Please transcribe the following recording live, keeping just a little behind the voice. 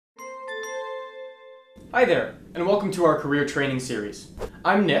Hi there, and welcome to our career training series.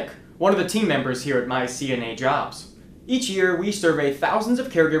 I'm Nick, one of the team members here at myCNAjobs. Each year, we survey thousands of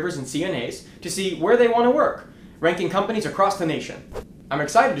caregivers and CNAs to see where they want to work, ranking companies across the nation. I'm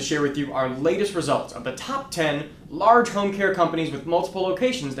excited to share with you our latest results of the top 10 large home care companies with multiple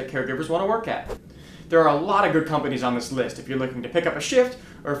locations that caregivers want to work at. There are a lot of good companies on this list if you're looking to pick up a shift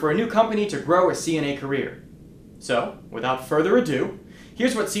or for a new company to grow a CNA career. So, without further ado,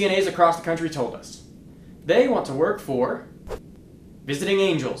 here's what CNAs across the country told us. They want to work for Visiting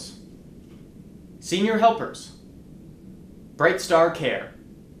Angels, Senior Helpers, BrightStar Care,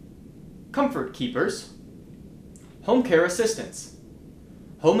 Comfort Keepers, Home Care Assistants,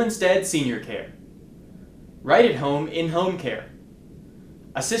 Home Instead Senior Care, Right at Home In-Home Care,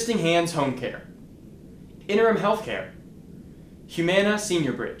 Assisting Hands Home Care, Interim Health Care, Humana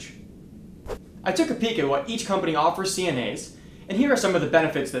Senior Bridge. I took a peek at what each company offers CNAs, and here are some of the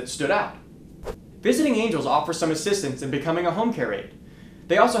benefits that stood out. Visiting Angels offers some assistance in becoming a home care aide.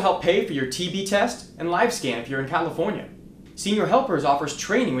 They also help pay for your TB test and live scan if you're in California. Senior Helpers offers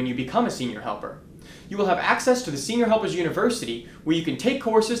training when you become a senior helper. You will have access to the Senior Helpers University, where you can take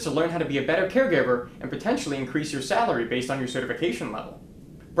courses to learn how to be a better caregiver and potentially increase your salary based on your certification level.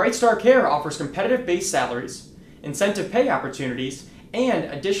 BrightStar Care offers competitive base salaries, incentive pay opportunities, and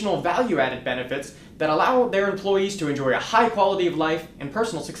additional value-added benefits that allow their employees to enjoy a high quality of life and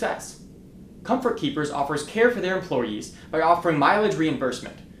personal success. Comfort Keepers offers care for their employees by offering mileage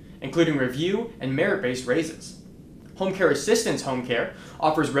reimbursement, including review and merit-based raises. Home Care Assistants Home Care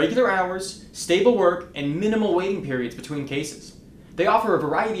offers regular hours, stable work, and minimal waiting periods between cases. They offer a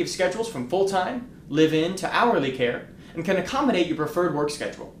variety of schedules from full-time, live-in to hourly care, and can accommodate your preferred work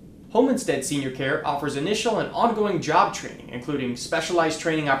schedule. Home Instead Senior Care offers initial and ongoing job training, including specialized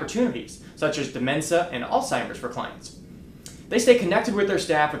training opportunities, such as dementia and Alzheimer's for clients. They stay connected with their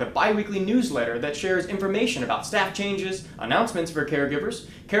staff with a bi-weekly newsletter that shares information about staff changes, announcements for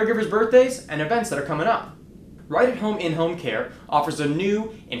caregivers' birthdays, and events that are coming up. Right at Home In-Home Care offers a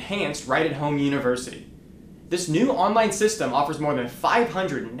new, enhanced Right at Home University. This new online system offers more than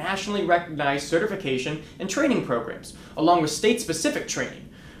 500 nationally recognized certification and training programs, along with state-specific training,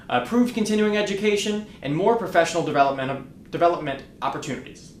 approved continuing education, and more professional development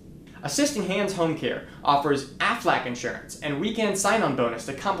opportunities. Assisting Hands Home Care offers AFLAC insurance and weekend sign-on bonus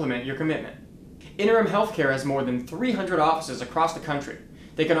to complement your commitment. Interim Health Care has more than 300 offices across the country.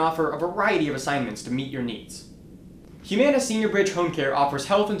 They can offer a variety of assignments to meet your needs. Humana Senior Bridge Home Care offers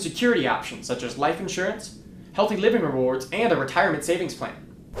health and security options such as life insurance, healthy living rewards, and a retirement savings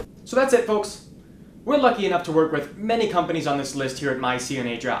plan. So that's it, folks. We're lucky enough to work with many companies on this list here at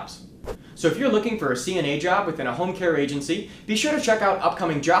myCNAjobs. So if you're looking for a CNA job within a home care agency, be sure to check out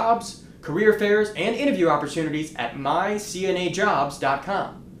upcoming jobs, career fairs, and interview opportunities at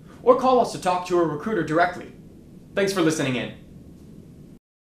myCNAjobs.com, or call us to talk to a recruiter directly. Thanks for listening in.